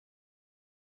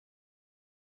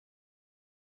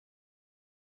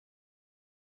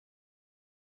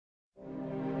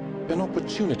An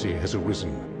opportunity has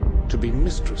arisen to be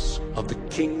mistress of the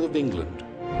King of England.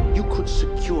 You could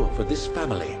secure for this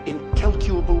family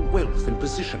incalculable wealth and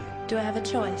position. Do I have a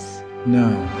choice? No.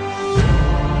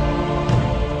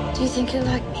 Do you think he'll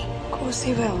like me? Of course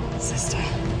he will, sister.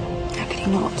 How could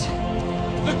he not?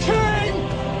 The King!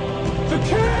 The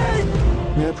King!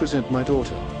 May I present my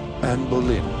daughter, Anne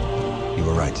Boleyn? You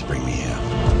were right to bring me here.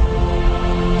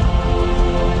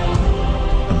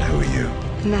 And who are you?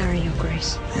 Marry, your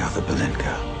grace. The other Boylen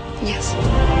Girl. Yes.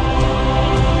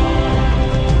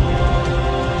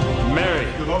 Mary,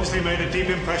 you've obviously made a deep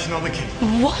impression on the king.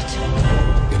 What?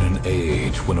 In an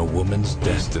age when a woman's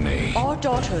destiny Our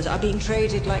daughters are being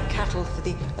traded like cattle for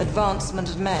the advancement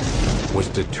of men. was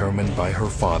determined by her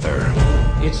father.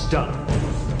 It's done.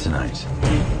 Tonight.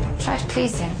 Try to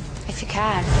please him, if you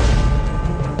can.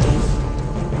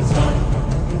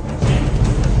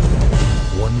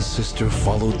 One sister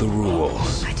followed the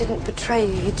rules. I didn't betray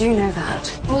you, you do know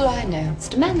that. All I know is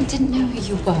the man that didn't know who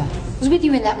you were was with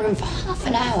you in that room for half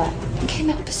an hour and came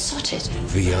out besotted.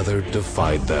 The other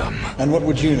defied them. And what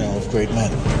would you know of great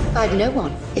men? I'd know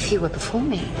one if you were before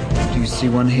me. Do you see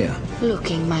one here?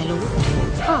 Looking, my lord.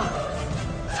 Ah,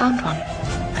 found one.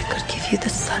 I could give you the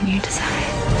son you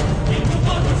desire.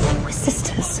 We're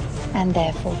sisters, and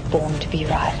therefore born to be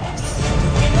rivals.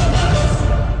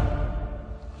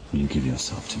 Will you give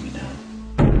yourself to me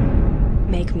now?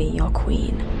 Make me your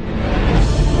queen.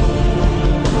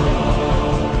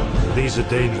 These are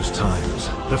dangerous times.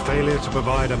 The failure to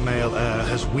provide a male heir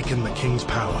has weakened the king's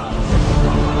power.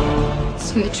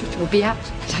 Soon the truth will be out,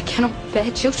 and I cannot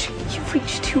bear children. You've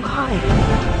reached too high.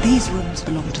 These rooms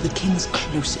belong to the king's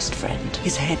closest friend.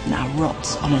 His head now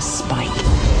rots on a spike.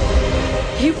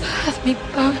 You have me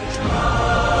burned.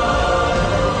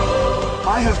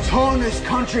 I have torn this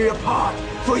country apart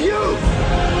for you!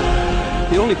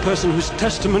 The only person whose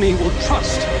testimony we'll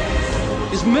trust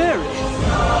is Mary.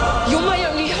 You're my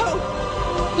only hope.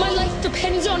 My life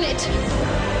depends on it.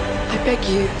 I beg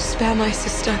you, spare my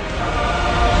sister.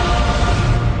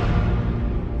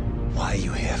 Why are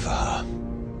you here for her?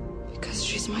 Because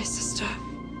she's my sister,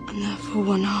 and therefore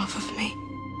one half of me.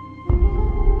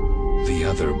 The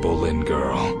other Boleyn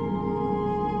Girl